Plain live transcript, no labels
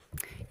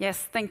Yes,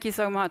 thank you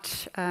so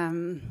much.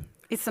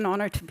 It's an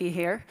honor to be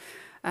here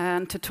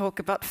and to talk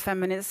about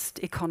feminist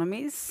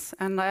economies.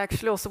 And I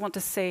actually also want to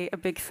say a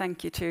big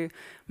thank you to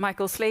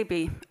Michael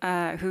Slaby,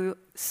 who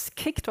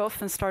kicked off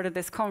and started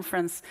this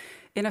conference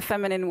in a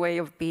feminine way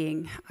of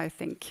being, I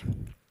think.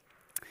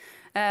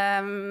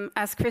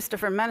 As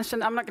Christopher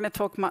mentioned, I'm not going to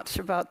talk much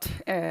about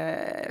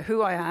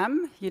who I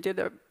am. You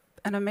did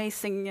an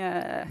amazing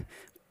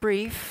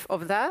brief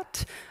of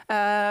that.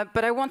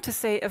 But I want to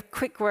say a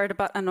quick word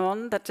about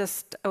Anon that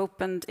just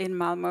opened in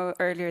Malmö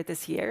earlier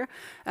this year,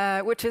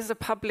 which is a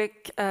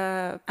public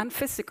and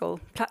physical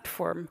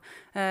platform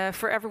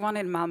for everyone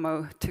in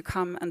Malmö to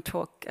come and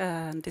talk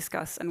and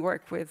discuss and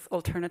work with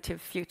alternative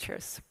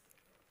futures.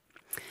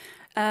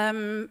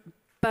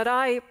 But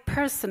I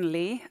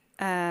personally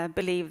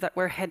believe that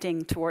we're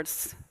heading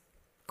towards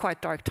quite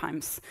dark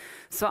times.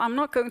 So I'm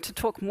not going to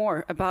talk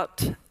more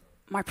about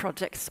my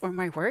projects or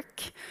my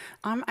work.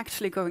 I'm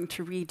actually going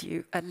to read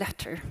you a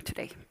letter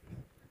today.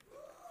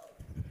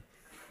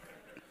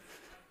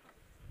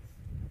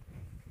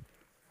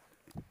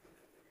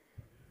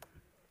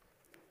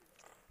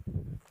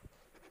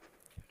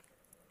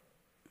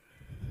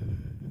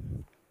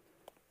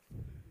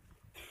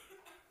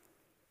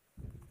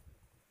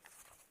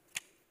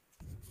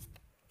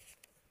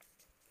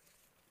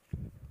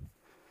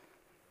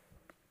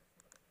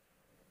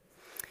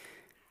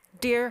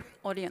 Dear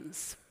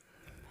audience,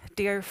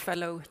 dear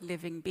fellow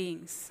living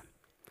beings,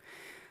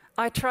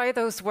 I try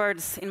those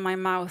words in my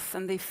mouth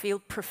and they feel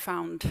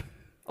profound,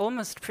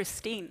 almost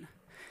pristine.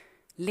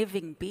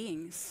 Living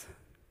beings.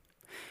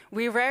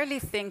 We rarely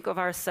think of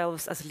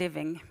ourselves as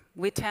living.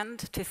 We tend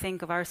to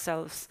think of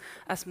ourselves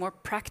as more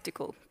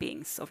practical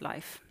beings of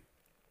life.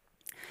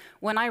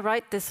 When I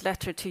write this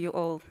letter to you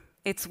all,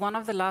 it's one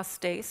of the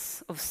last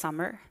days of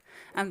summer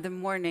and the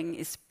morning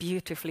is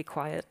beautifully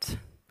quiet.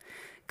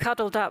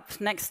 Cuddled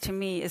up next to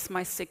me is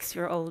my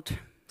 6-year-old,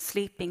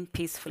 sleeping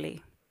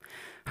peacefully.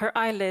 Her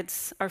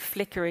eyelids are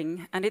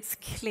flickering, and it's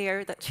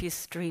clear that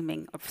she's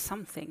dreaming of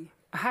something,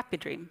 a happy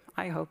dream,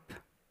 I hope.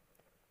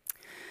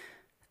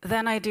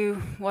 Then I do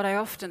what I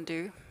often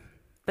do,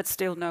 but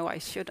still know I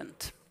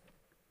shouldn't.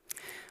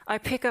 I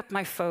pick up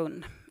my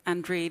phone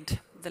and read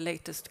the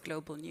latest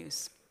global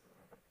news.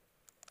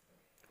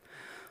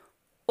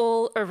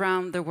 All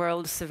around the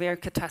world, severe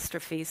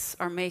catastrophes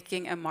are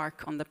making a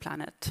mark on the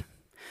planet.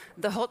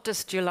 The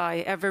hottest July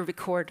ever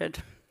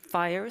recorded.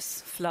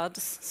 Fires,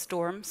 floods,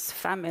 storms,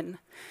 famine,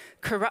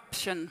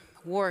 corruption,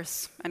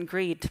 wars, and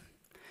greed.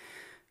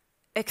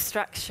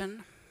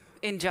 Extraction,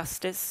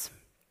 injustice.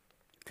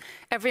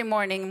 Every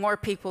morning, more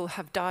people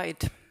have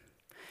died.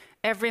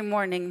 Every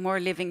morning, more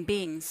living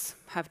beings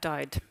have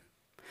died.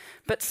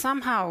 But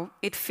somehow,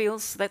 it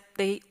feels that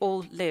they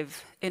all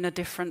live in a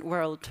different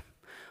world,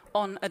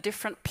 on a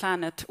different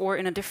planet, or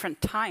in a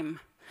different time.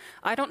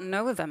 I don't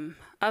know them.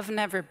 I've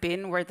never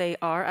been where they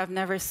are. I've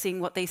never seen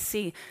what they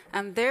see.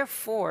 And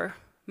therefore,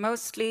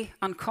 mostly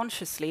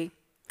unconsciously,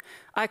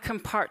 I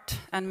compart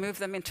and move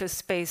them into a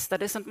space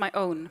that isn't my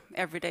own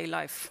everyday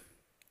life.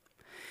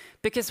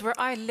 Because where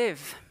I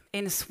live,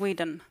 in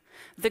Sweden,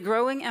 the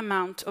growing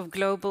amount of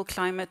global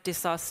climate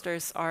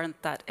disasters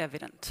aren't that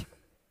evident.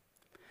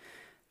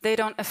 They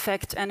don't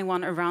affect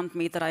anyone around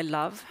me that I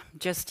love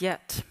just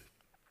yet.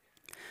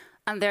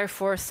 And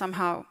therefore,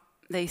 somehow,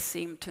 they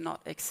seem to not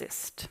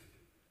exist.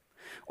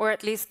 Or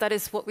at least that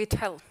is what we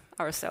tell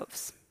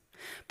ourselves.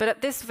 But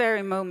at this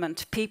very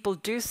moment, people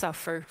do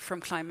suffer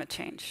from climate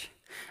change.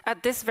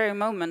 At this very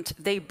moment,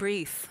 they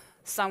breathe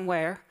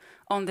somewhere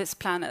on this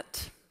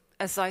planet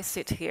as I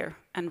sit here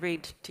and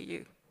read to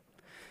you.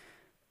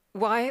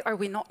 Why are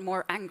we not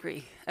more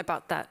angry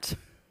about that?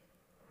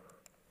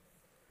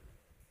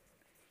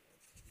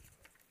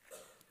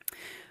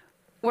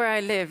 Where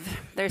I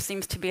live, there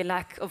seems to be a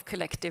lack of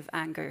collective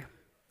anger.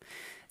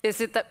 Is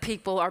it that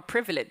people are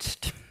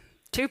privileged?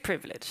 Too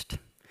privileged?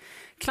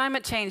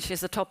 Climate change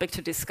is a topic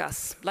to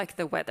discuss, like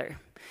the weather.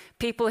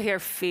 People here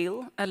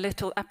feel a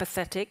little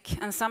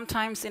apathetic and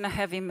sometimes in a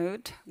heavy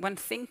mood when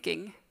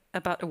thinking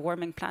about a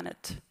warming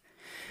planet.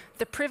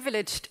 The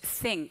privileged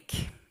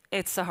think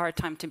it's a hard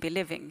time to be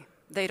living.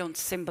 They don't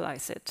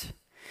symbolize it.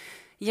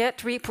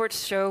 Yet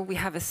reports show we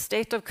have a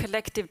state of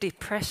collective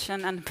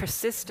depression and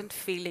persistent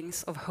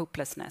feelings of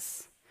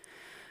hopelessness.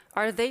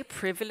 Are they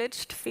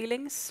privileged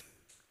feelings?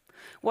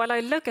 While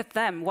I look at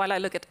them, while I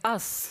look at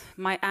us,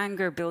 my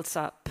anger builds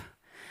up.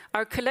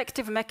 Our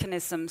collective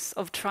mechanisms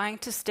of trying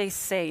to stay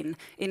sane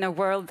in a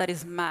world that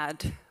is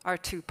mad are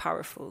too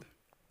powerful.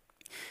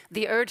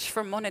 The urge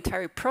for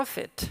monetary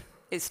profit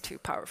is too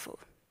powerful.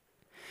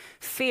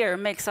 Fear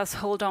makes us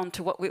hold on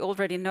to what we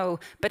already know,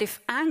 but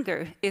if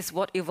anger is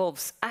what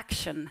evolves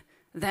action,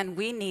 then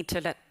we need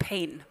to let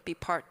pain be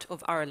part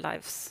of our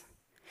lives.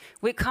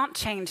 We can't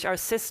change our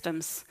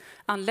systems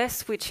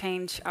unless we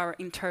change our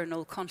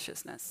internal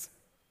consciousness.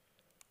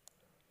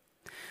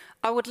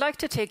 I would like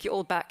to take you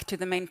all back to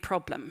the main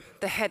problem,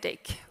 the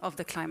headache of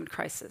the climate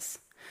crisis.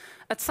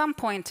 At some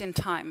point in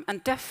time,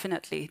 and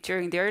definitely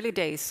during the early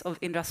days of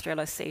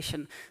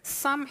industrialization,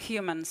 some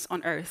humans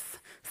on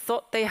Earth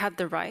thought they had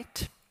the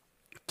right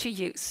to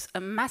use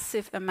a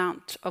massive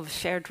amount of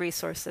shared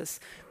resources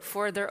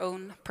for their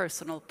own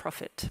personal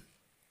profit.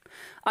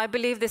 I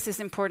believe this is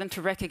important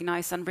to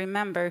recognize and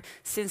remember,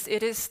 since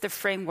it is the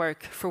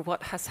framework for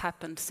what has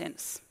happened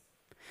since.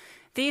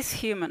 These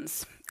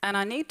humans, and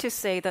I need to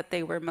say that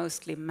they were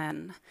mostly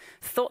men,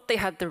 thought they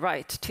had the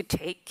right to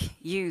take,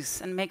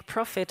 use, and make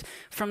profit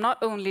from not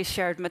only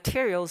shared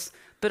materials,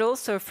 but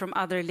also from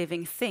other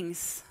living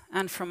things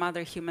and from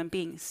other human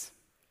beings.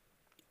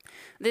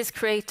 This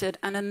created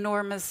an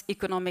enormous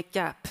economic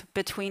gap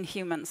between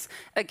humans,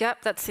 a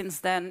gap that since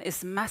then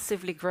is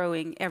massively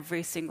growing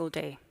every single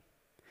day.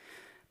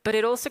 But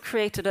it also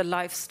created a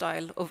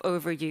lifestyle of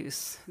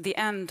overuse, the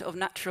end of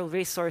natural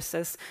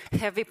resources,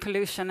 heavy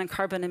pollution and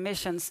carbon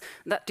emissions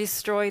that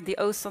destroy the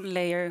ozone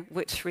layer,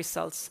 which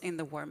results in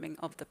the warming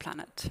of the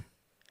planet.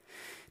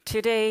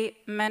 Today,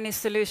 many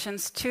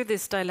solutions to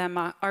this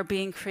dilemma are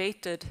being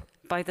created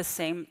by the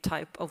same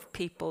type of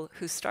people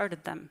who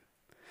started them.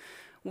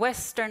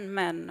 Western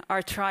men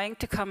are trying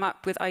to come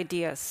up with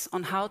ideas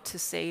on how to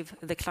save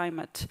the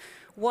climate,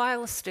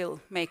 while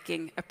still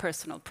making a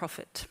personal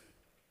profit.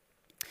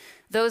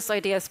 Those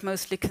ideas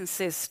mostly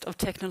consist of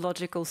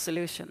technological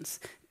solutions,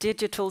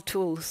 digital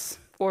tools,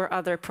 or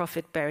other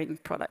profit-bearing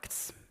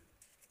products.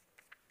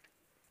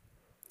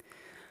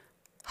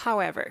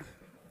 However,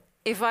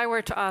 if I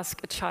were to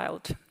ask a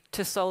child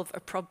to solve a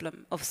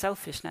problem of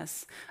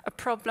selfishness, a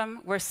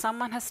problem where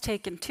someone has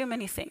taken too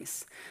many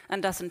things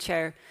and doesn't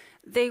share,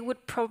 they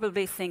would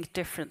probably think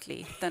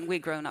differently than we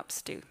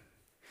grown-ups do.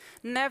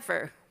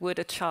 Never would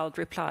a child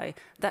reply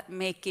that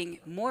making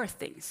more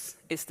things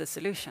is the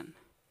solution.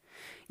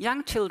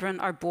 Young children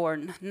are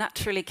born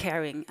naturally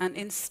caring and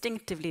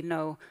instinctively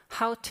know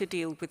how to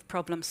deal with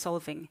problem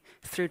solving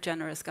through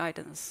generous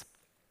guidance.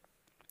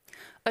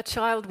 A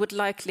child would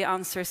likely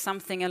answer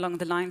something along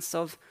the lines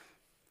of,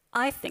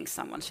 "I think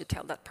someone should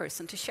tell that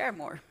person to share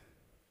more."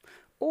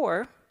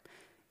 Or,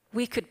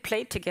 "We could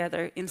play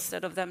together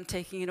instead of them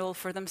taking it all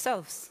for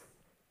themselves."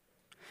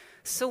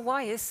 So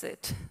why is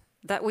it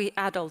that we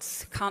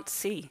adults can't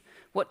see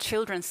what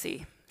children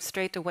see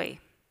straight away?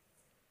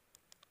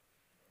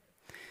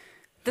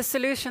 The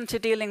solution to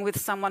dealing with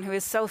someone who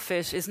is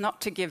selfish is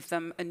not to give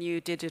them a new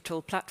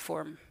digital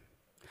platform.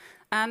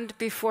 And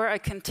before I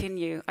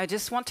continue, I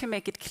just want to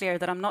make it clear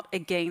that I'm not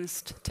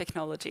against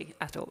technology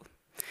at all.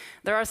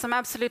 There are some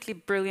absolutely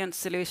brilliant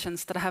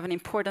solutions that have an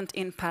important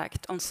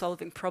impact on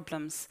solving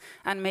problems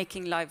and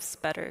making lives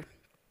better.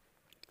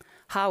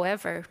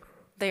 However,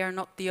 they are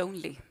not the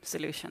only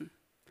solution.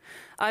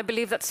 I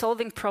believe that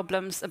solving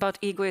problems about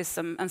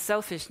egoism and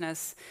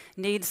selfishness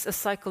needs a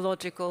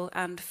psychological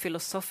and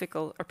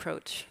philosophical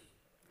approach.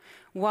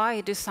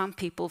 Why do some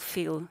people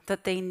feel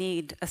that they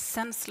need a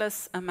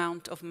senseless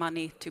amount of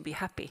money to be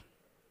happy?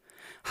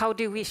 How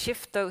do we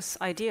shift those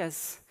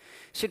ideas?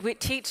 Should we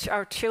teach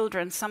our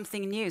children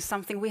something new,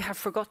 something we have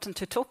forgotten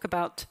to talk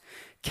about?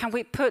 Can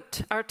we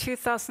put our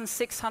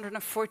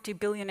 2,640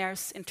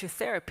 billionaires into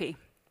therapy?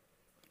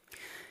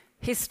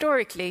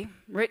 Historically,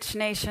 rich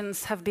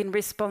nations have been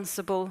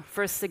responsible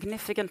for a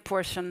significant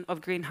portion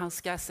of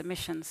greenhouse gas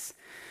emissions.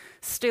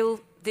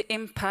 Still, the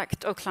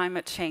impact of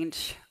climate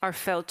change are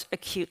felt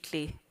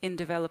acutely in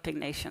developing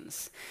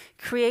nations,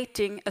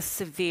 creating a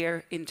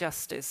severe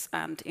injustice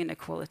and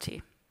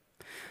inequality.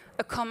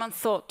 A common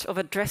thought of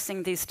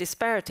addressing these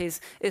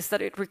disparities is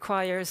that it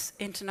requires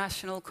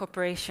international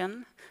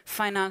cooperation,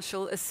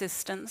 financial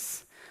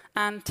assistance,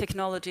 and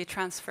technology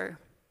transfer.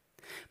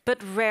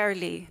 But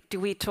rarely do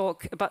we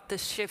talk about the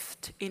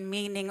shift in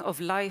meaning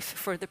of life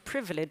for the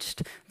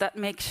privileged that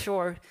makes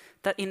sure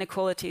that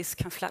inequalities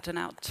can flatten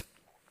out.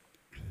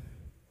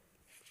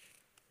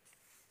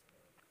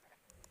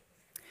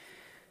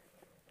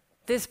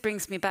 This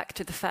brings me back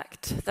to the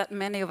fact that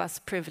many of us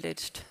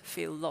privileged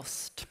feel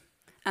lost,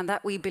 and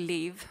that we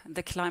believe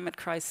the climate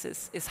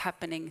crisis is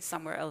happening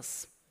somewhere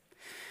else.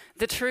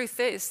 The truth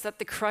is that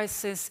the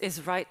crisis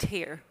is right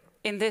here,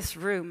 in this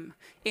room,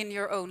 in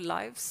your own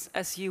lives,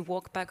 as you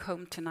walk back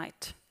home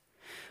tonight.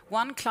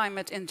 One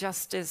climate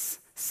injustice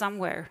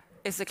somewhere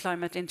is a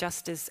climate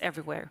injustice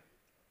everywhere.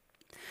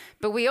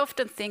 But we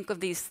often think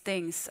of these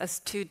things as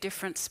two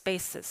different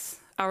spaces,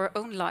 our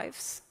own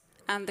lives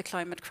and the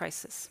climate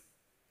crisis.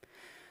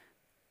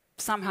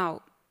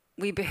 Somehow,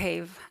 we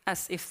behave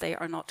as if they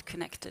are not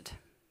connected.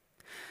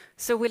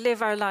 So we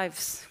live our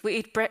lives, we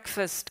eat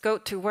breakfast, go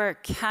to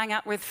work, hang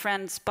out with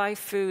friends, buy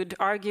food,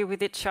 argue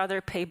with each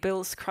other, pay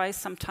bills, cry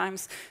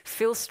sometimes,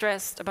 feel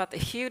stressed about the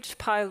huge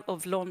pile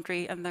of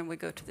laundry, and then we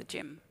go to the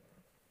gym.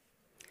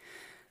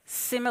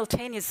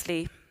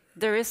 Simultaneously,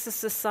 there is a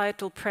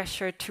societal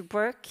pressure to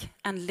work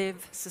and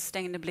live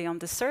sustainably on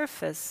the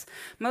surface.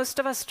 Most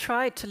of us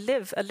try to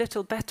live a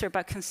little better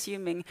by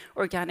consuming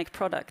organic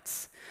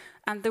products,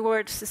 and the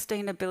word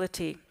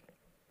sustainability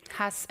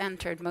has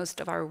entered most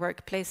of our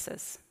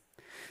workplaces.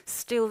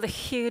 Still, the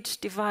huge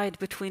divide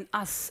between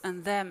us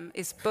and them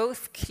is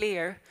both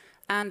clear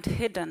and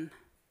hidden.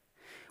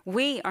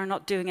 We are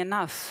not doing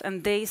enough,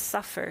 and they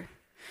suffer.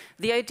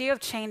 The idea of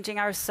changing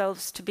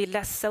ourselves to be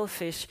less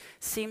selfish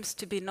seems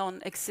to be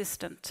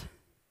non-existent.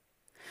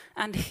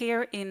 And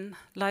herein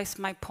lies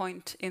my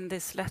point in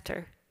this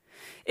letter.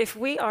 If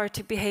we are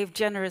to behave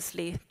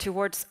generously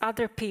towards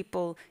other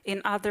people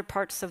in other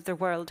parts of the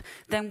world,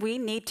 then we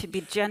need to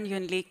be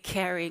genuinely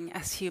caring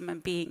as human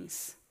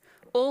beings,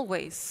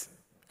 always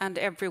and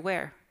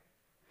everywhere.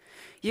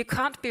 You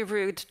can't be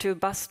rude to a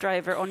bus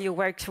driver on your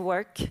way to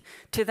work,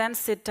 to then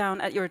sit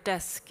down at your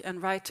desk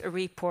and write a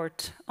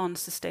report on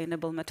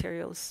sustainable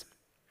materials.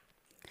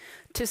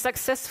 To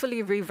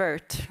successfully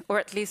revert, or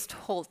at least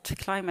halt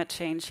climate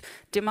change,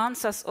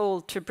 demands us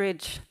all to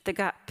bridge the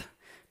gap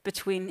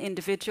between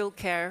individual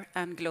care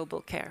and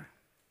global care.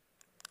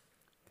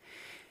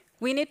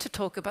 We need to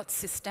talk about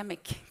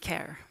systemic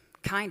care,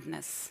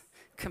 kindness,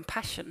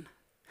 compassion,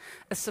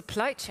 a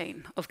supply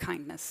chain of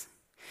kindness.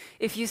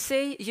 If you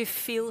say you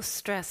feel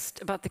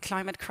stressed about the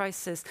climate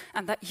crisis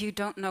and that you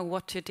don't know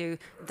what to do,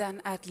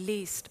 then at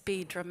least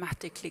be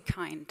dramatically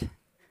kind.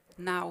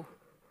 Now.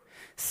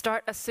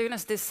 Start as soon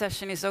as this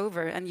session is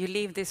over and you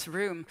leave this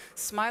room.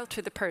 Smile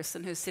to the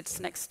person who sits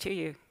next to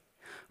you.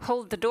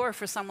 Hold the door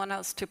for someone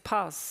else to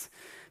pass.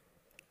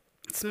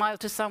 Smile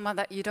to someone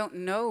that you don't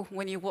know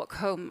when you walk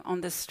home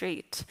on the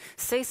street.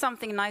 Say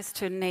something nice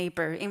to a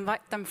neighbor.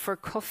 Invite them for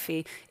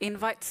coffee.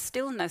 Invite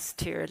stillness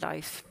to your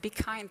life. Be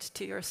kind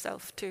to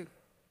yourself too.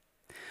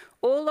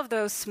 All of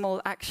those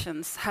small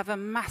actions have a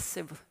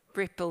massive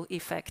ripple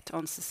effect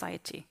on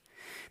society.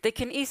 They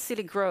can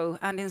easily grow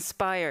and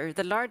inspire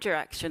the larger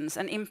actions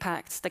and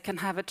impacts that can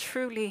have a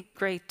truly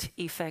great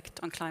effect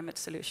on climate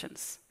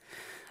solutions.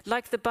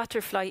 Like the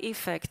butterfly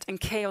effect and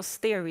chaos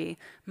theory,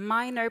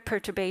 minor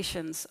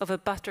perturbations of a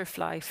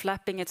butterfly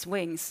flapping its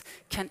wings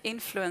can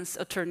influence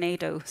a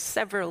tornado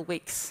several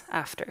weeks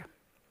after.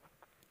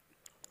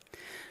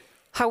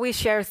 How we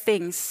share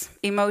things,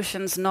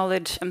 emotions,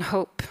 knowledge, and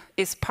hope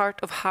is part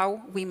of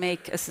how we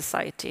make a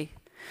society.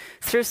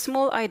 Through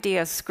small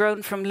ideas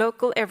grown from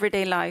local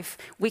everyday life,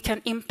 we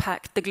can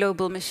impact the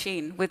global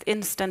machine with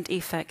instant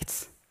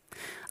effects.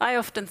 I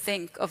often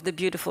think of the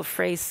beautiful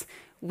phrase,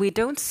 "We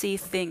don't see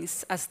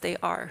things as they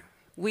are.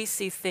 We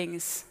see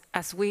things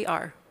as we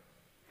are."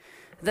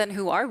 Then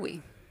who are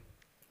we?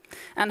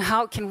 And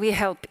how can we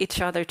help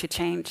each other to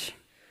change?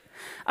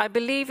 I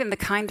believe in the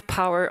kind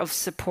power of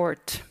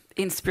support,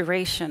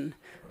 inspiration,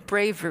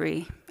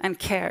 bravery, and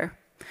care.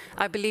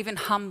 I believe in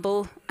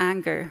humble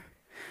anger.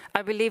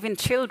 I believe in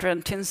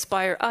children to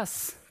inspire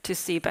us to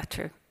see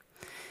better.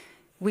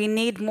 We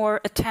need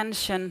more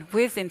attention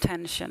with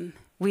intention.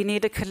 We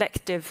need a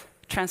collective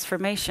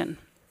transformation.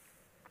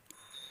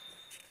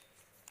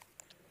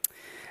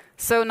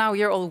 So now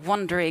you're all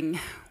wondering,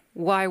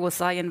 why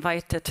was I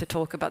invited to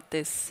talk about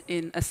this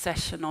in a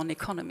session on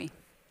economy?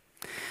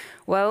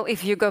 Well,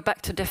 if you go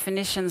back to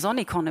definitions on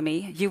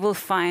economy, you will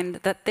find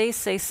that they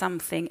say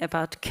something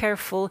about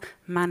careful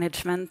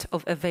management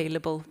of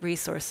available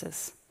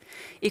resources.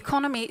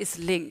 Economy is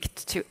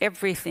linked to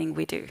everything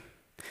we do.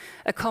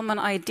 A common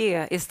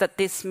idea is that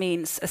this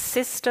means a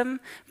system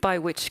by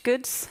which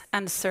goods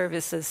and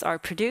services are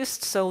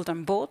produced, sold,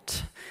 and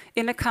bought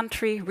in a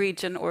country,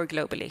 region, or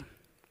globally.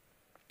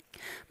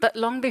 But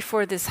long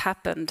before this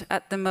happened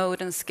at the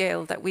mode and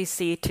scale that we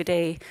see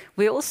today,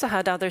 we also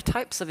had other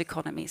types of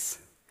economies.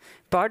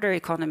 Barter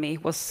economy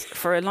was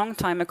for a long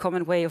time a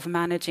common way of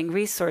managing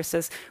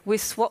resources. We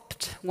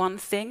swapped one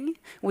thing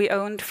we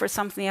owned for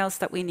something else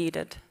that we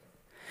needed.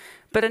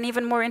 But an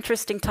even more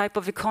interesting type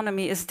of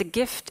economy is the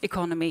gift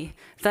economy,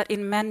 that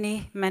in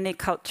many, many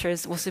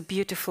cultures was a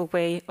beautiful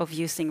way of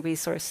using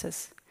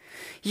resources.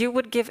 You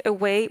would give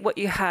away what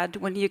you had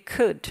when you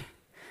could,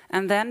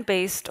 and then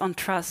based on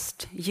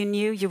trust, you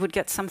knew you would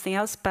get something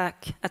else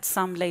back at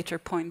some later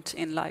point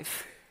in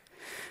life.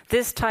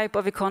 This type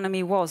of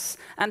economy was,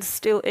 and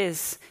still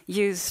is,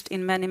 used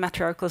in many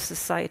matriarchal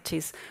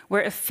societies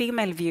where a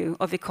female view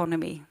of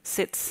economy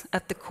sits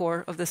at the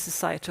core of the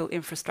societal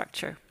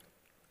infrastructure.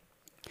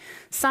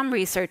 Some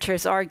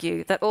researchers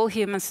argue that all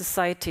human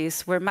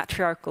societies were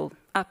matriarchal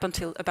up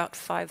until about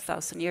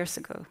 5,000 years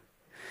ago.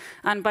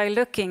 And by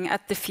looking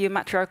at the few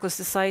matriarchal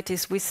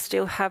societies we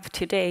still have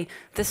today,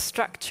 the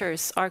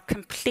structures are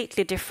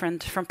completely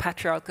different from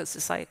patriarchal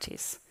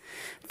societies.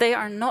 They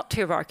are not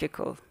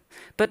hierarchical,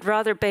 but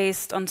rather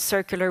based on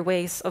circular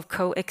ways of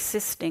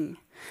coexisting,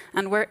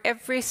 and where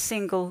every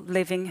single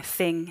living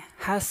thing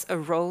has a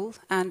role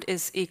and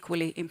is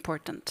equally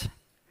important.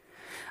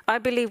 I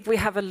believe we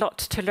have a lot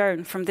to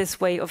learn from this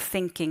way of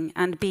thinking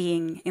and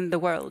being in the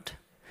world,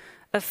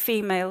 a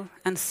female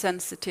and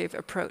sensitive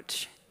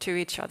approach to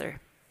each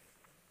other.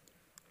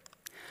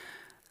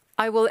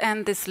 I will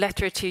end this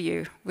letter to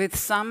you with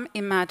some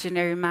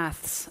imaginary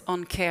maths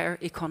on care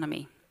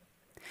economy.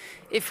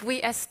 If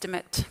we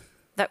estimate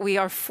that we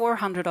are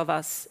 400 of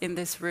us in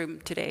this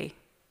room today,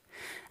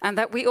 and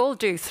that we all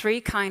do 3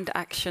 kind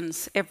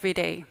actions every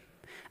day,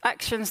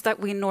 actions that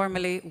we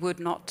normally would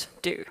not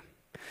do,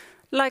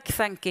 like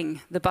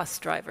thanking the bus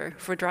driver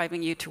for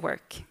driving you to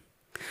work.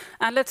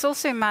 And let's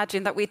also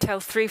imagine that we tell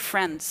 3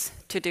 friends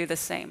to do the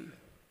same.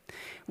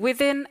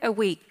 Within a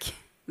week,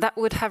 that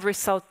would have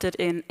resulted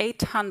in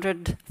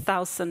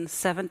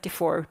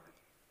 800,074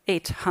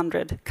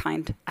 800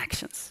 kind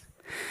actions.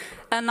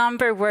 a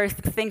number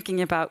worth thinking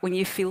about when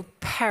you feel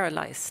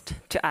paralyzed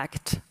to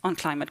act on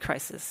climate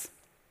crisis.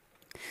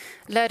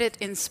 Let it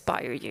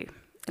inspire you.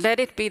 Let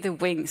it be the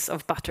wings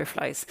of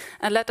butterflies,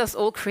 and let us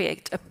all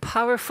create a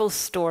powerful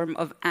storm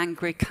of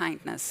angry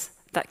kindness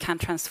that can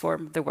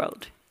transform the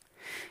world.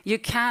 You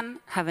can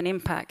have an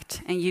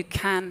impact, and you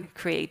can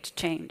create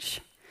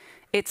change.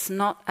 It's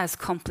not as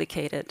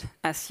complicated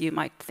as you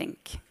might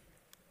think.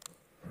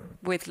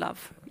 With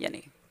love,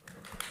 Jenny.